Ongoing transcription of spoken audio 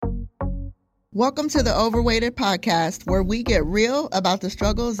Welcome to the Overweighted Podcast, where we get real about the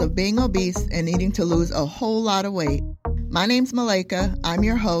struggles of being obese and needing to lose a whole lot of weight. My name's Malika. I'm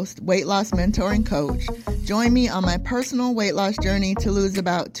your host, weight loss mentor and coach. Join me on my personal weight loss journey to lose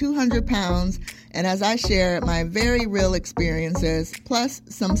about 200 pounds, and as I share my very real experiences, plus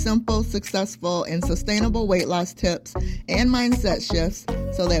some simple, successful, and sustainable weight loss tips and mindset shifts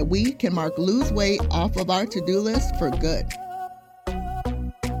so that we can mark lose weight off of our to-do list for good.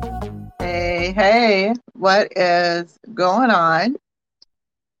 Hey, what is going on?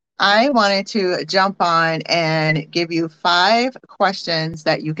 I wanted to jump on and give you 5 questions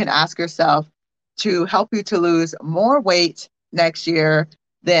that you can ask yourself to help you to lose more weight next year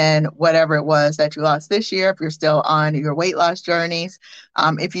than whatever it was that you lost this year, if you're still on your weight loss journeys.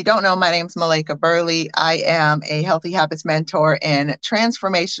 If you don't know, my name's Malika Burley. I am a healthy habits mentor and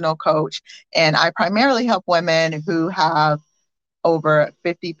transformational coach, and I primarily help women who have over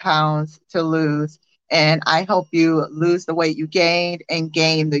 50 pounds to lose. And I help you lose the weight you gained and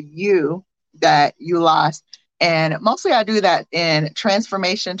gain the you that you lost. And mostly I do that in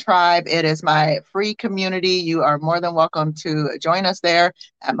Transformation Tribe. It is my free community. You are more than welcome to join us there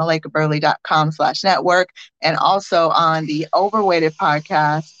at malikaburley.com/network, and also on the Overweighted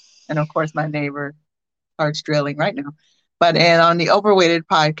Podcast. And of course, my neighbor starts drilling right now. But on the Overweighted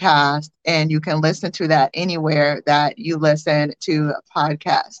Podcast, and you can listen to that anywhere that you listen to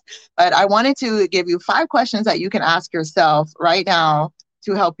podcasts. But I wanted to give you 5 questions that you can ask yourself right now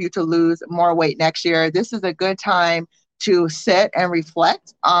to help you to lose more weight next year. This is a good time to sit and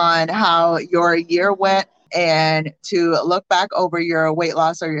reflect on how your year went and to look back over your weight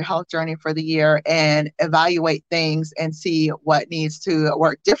loss or your health journey for the year and evaluate things and see what needs to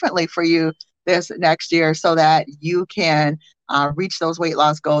work differently for you this next year so that you can reach those weight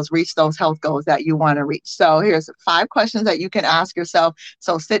loss goals, reach those health goals that you want to reach. So here's 5 questions that you can ask yourself.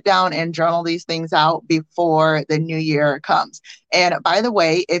 So sit down and journal these things out before the new year comes. And by the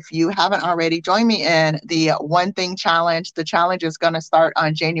way, if you haven't already, join me in the One Thing Challenge. The challenge is going to start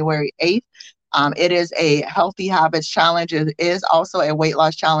on January 8th. It is a healthy habits challenge. It is also a weight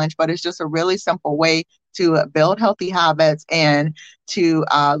loss challenge, but it's just a really simple way to build healthy habits and to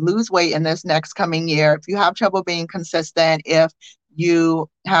lose weight in this next coming year. If you have trouble being consistent, if you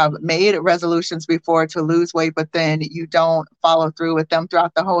have made resolutions before to lose weight, but then you don't follow through with them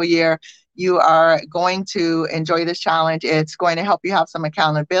throughout the whole year, you are going to enjoy this challenge. It's going to help you have some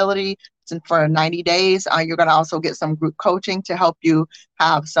accountability. For 90 days, you're going to also get some group coaching to help you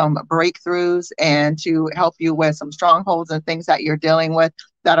have some breakthroughs and to help you with some strongholds and things that you're dealing with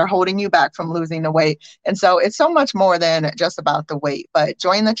that are holding you back from losing the weight. And so it's so much more than just about the weight, but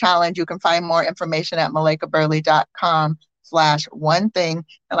join the challenge. You can find more information at malikaburley.com/one thing.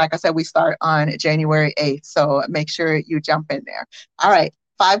 And like I said, we start on January 8th. So make sure you jump in there. All right,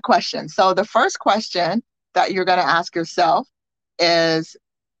 5 questions. So the first question that you're going to ask yourself is,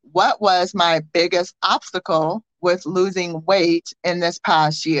 what was my biggest obstacle with losing weight in this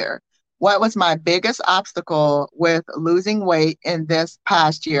past year? What was my biggest obstacle with losing weight in this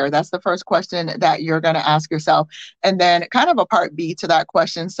past year? That's the first question that you're going to ask yourself. And then kind of a part B to that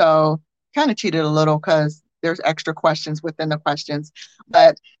question. So kind of cheated a little because there's extra questions within the questions.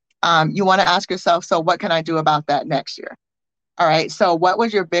 But you want to ask yourself, so what can I do about that next year? All right. So what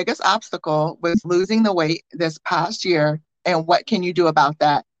was your biggest obstacle with losing the weight this past year? And what can you do about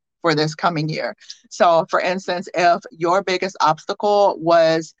that for this coming year? So for instance, if your biggest obstacle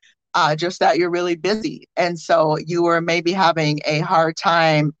was just that you're really busy, and so you were maybe having a hard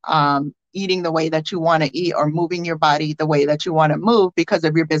time eating the way that you want to eat or moving your body the way that you want to move because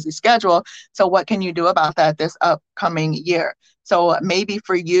of your busy schedule. So what can you do about that this upcoming year? So maybe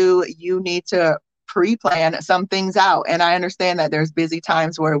for you, you need to pre-plan some things out. And I understand that there's busy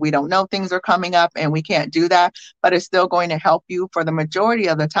times where we don't know things are coming up and we can't do that, but it's still going to help you for the majority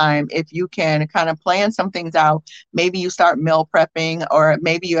of the time if you can kind of plan some things out. Maybe you start meal prepping, or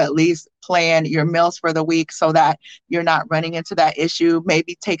maybe you at least plan your meals for the week so that you're not running into that issue.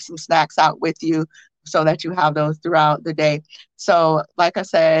 Maybe take some snacks out with you so that you have those throughout the day. So like I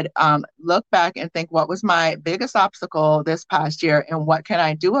said, look back and think, what was my biggest obstacle this past year and what can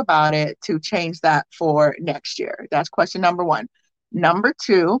I do about it to change that for next year? That's question number 1. Number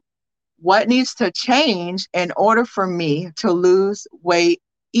 2, what needs to change in order for me to lose weight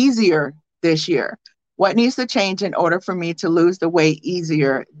easier this year? What needs to change in order for me to lose the weight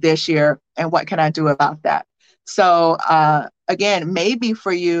easier this year? And what can I do about that? So again, maybe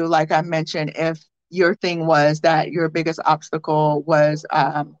for you, like I mentioned, if your thing was that your biggest obstacle was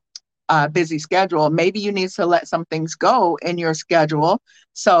a busy schedule, maybe you need to let some things go in your schedule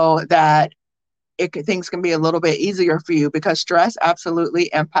so that things can be a little bit easier for you, because stress absolutely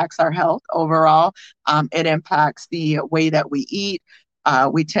impacts our health overall. It impacts the way that we eat.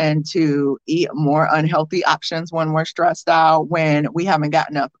 We tend to eat more unhealthy options when we're stressed out, when we haven't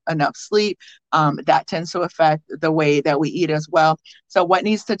gotten enough sleep. That tends to affect the way that we eat as well. So, what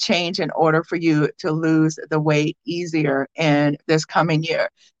needs to change in order for you to lose the weight easier in this coming year?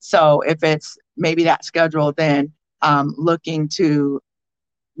 So, if it's maybe that schedule, then looking to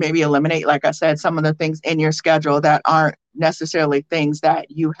maybe eliminate, like I said, some of the things in your schedule that aren't necessarily things that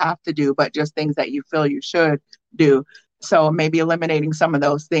you have to do, but just things that you feel you should do. So maybe eliminating some of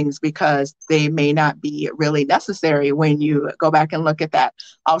those things because they may not be really necessary when you go back and look at that.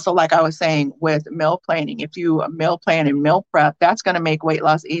 Also, like I was saying with meal planning, if you meal plan and meal prep, that's going to make weight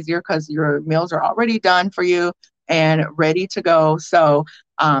loss easier because your meals are already done for you and ready to go. So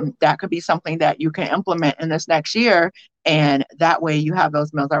that could be something that you can implement in this next year, and that way you have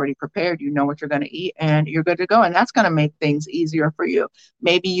those meals already prepared. You know what you're going to eat and you're good to go. And that's going to make things easier for you.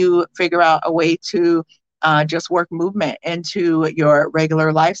 Maybe you figure out a way to just work movement into your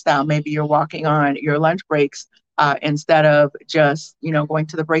regular lifestyle. Maybe you're walking on your lunch breaks instead of just, going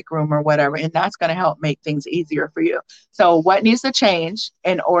to the break room or whatever. And that's going to help make things easier for you. So what needs to change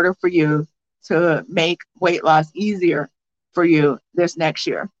in order for you to make weight loss easier for you this next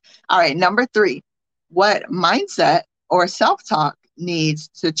year? All right, number 3, what mindset or self-talk needs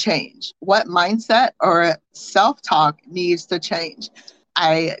to change? What mindset or self-talk needs to change?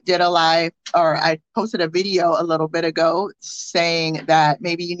 I did I posted a video a little bit ago saying that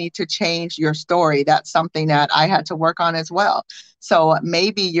maybe you need to change your story. That's something that I had to work on as well. So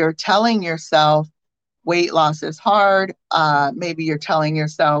maybe you're telling yourself weight loss is hard. Maybe you're telling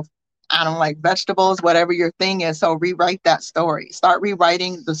yourself, I don't like vegetables, whatever your thing is. So rewrite that story. Start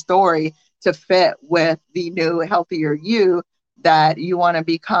rewriting the story to fit with the new, healthier you that you want to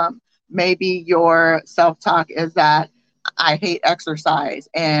become. Maybe your self-talk is that I hate exercise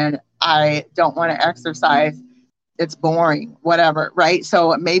and I don't want to exercise. It's boring, whatever, right?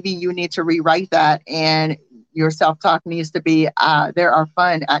 So maybe you need to rewrite that, and your self-talk needs to be, there are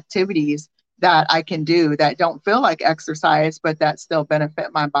fun activities that I can do that don't feel like exercise, but that still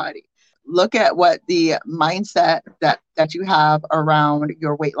benefit my body. Look at what the mindset that you have around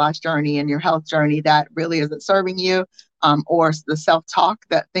your weight loss journey and your health journey that really isn't serving you, or the self-talk,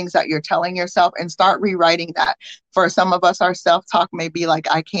 that things that you're telling yourself, and start rewriting that. For some of us, our self-talk may be like,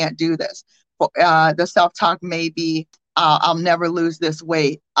 I can't do this. The self-talk may be, I'll never lose this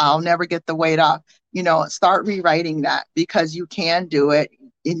weight. I'll never get the weight off. Start rewriting that, because you can do it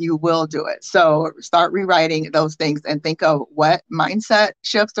and you will do it. So start rewriting those things and think of what mindset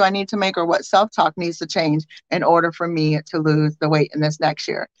shifts do I need to make, or what self-talk needs to change in order for me to lose the weight in this next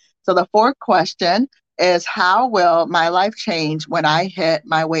year. So the 4th question is, how will my life change when I hit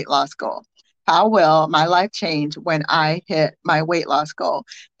my weight loss goal? How will my life change when I hit my weight loss goal?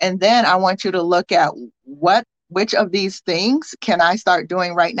 And then I want you to look at which of these things can I start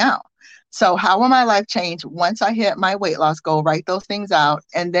doing right now? So how will my life change once I hit my weight loss goal? Write those things out,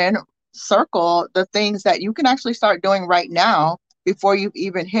 and then circle the things that you can actually start doing right now before you've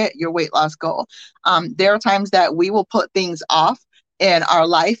even hit your weight loss goal. There are times that we will put things off in our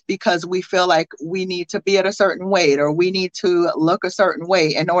life because we feel like we need to be at a certain weight, or we need to look a certain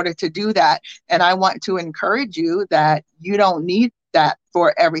way in order to do that. And I want to encourage you that you don't need that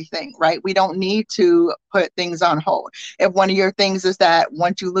for everything, right? We don't need to put things on hold. If one of your things is that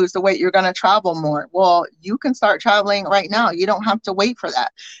once you lose the weight, you're going to travel more, well, you can start traveling right now. You don't have to wait for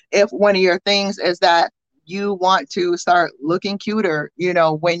that. If one of your things is that you want to start looking cuter,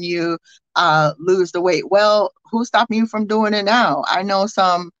 when you lose the weight, well, who's stopping you from doing it now? I know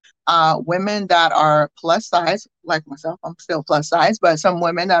some women that are plus size, like myself. I'm still plus size, but some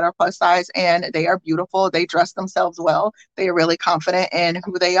women that are plus size and they are beautiful. They dress themselves well. They are really confident in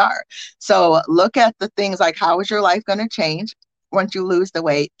who they are. So look at the things like, how is your life going to change once you lose the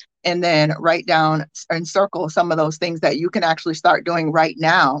weight? And then write down and circle some of those things that you can actually start doing right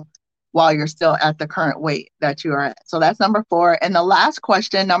now while you're still at the current weight that you are at. So that's number 4. And the last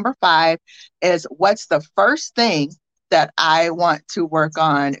question, number 5, is, what's the first thing that I want to work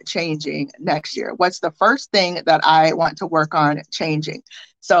on changing next year? What's the first thing that I want to work on changing?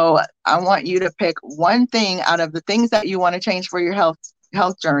 So I want you to pick one thing out of the things that you want to change for your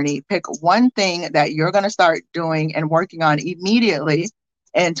health journey. Pick one thing that you're going to start doing and working on immediately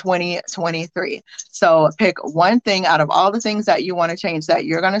in 2023. So pick one thing out of all the things that you want to change that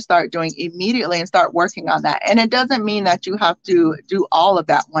you're going to start doing immediately and start working on that. And it doesn't mean that you have to do all of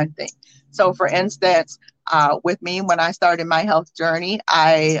that one thing. So for instance, with me, when I started my health journey,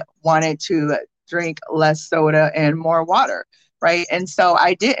 I wanted to drink less soda and more water. right? And so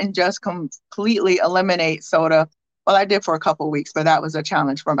I didn't just completely eliminate soda. Well, I did for a couple of weeks, but that was a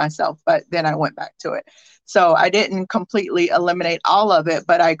challenge for myself. But then I went back to it. So I didn't completely eliminate all of it,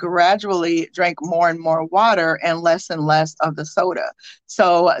 but I gradually drank more and more water and less of the soda.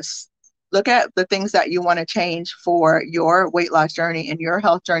 So look at the things that you want to change for your weight loss journey and your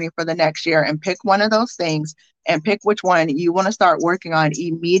health journey for the next year, and pick one of those things and pick which one you want to start working on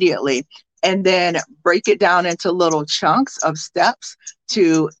immediately. And then break it down into little chunks of steps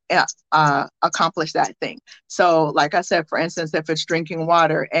to accomplish that thing. So like I said, for instance, if it's drinking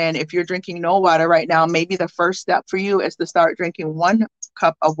water, and if you're drinking no water right now, maybe the first step for you is to start drinking 1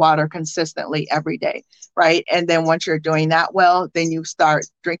 cup of water consistently every day, right? And then once you're doing that well, then you start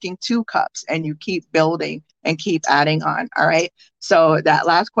drinking 2 cups and you keep building and keep adding on. All right. So that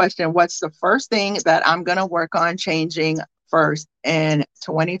last question, what's the first thing that I'm going to work on changing first in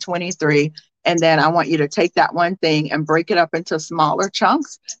 2023? And then I want you to take that one thing and break it up into smaller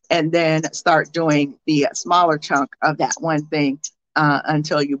chunks, and then start doing the smaller chunk of that one thing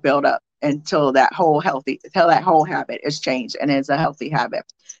until you build up, until that whole habit is changed and is a healthy habit.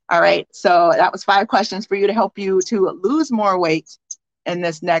 All right. So that was 5 questions for you to help you to lose more weight in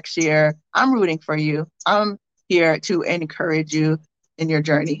this next year. I'm rooting for you. I'm here to encourage you in your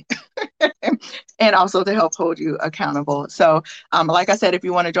journey and also to help hold you accountable. So like I said, if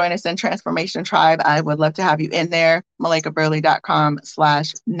you want to join us in Transformation Tribe, I would love to have you in there.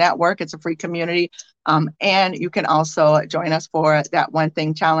 MalaikaBurley.com/network. It's a free community. And you can also join us for that One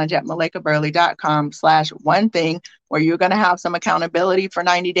Thing Challenge at MalaikaBurley.com/one thing, where you're going to have some accountability for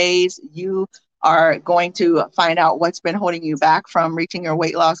 90 days. You are going to find out what's been holding you back from reaching your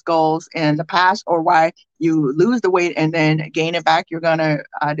weight loss goals in the past, or why you lose the weight and then gain it back. You're going to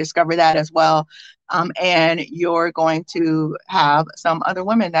discover that as well. And you're going to have some other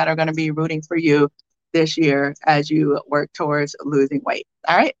women that are going to be rooting for you this year as you work towards losing weight.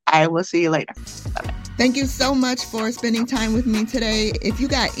 All right. I will see you later. Bye-bye. Thank you so much for spending time with me today. If you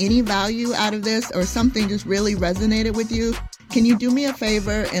got any value out of this, or something just really resonated with you, can you do me a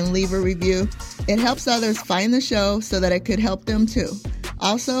favor and leave a review? It helps others find the show so that it could help them too.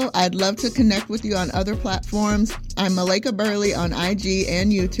 Also, I'd love to connect with you on other platforms. I'm Malaika Burley on IG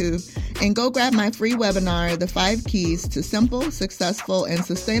and YouTube. And go grab my free webinar, The 5 Keys to Simple, Successful, and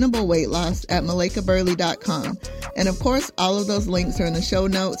Sustainable Weight Loss at MalaikaBurley.com. And of course, all of those links are in the show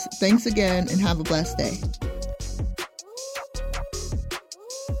notes. Thanks again, and have a blessed day.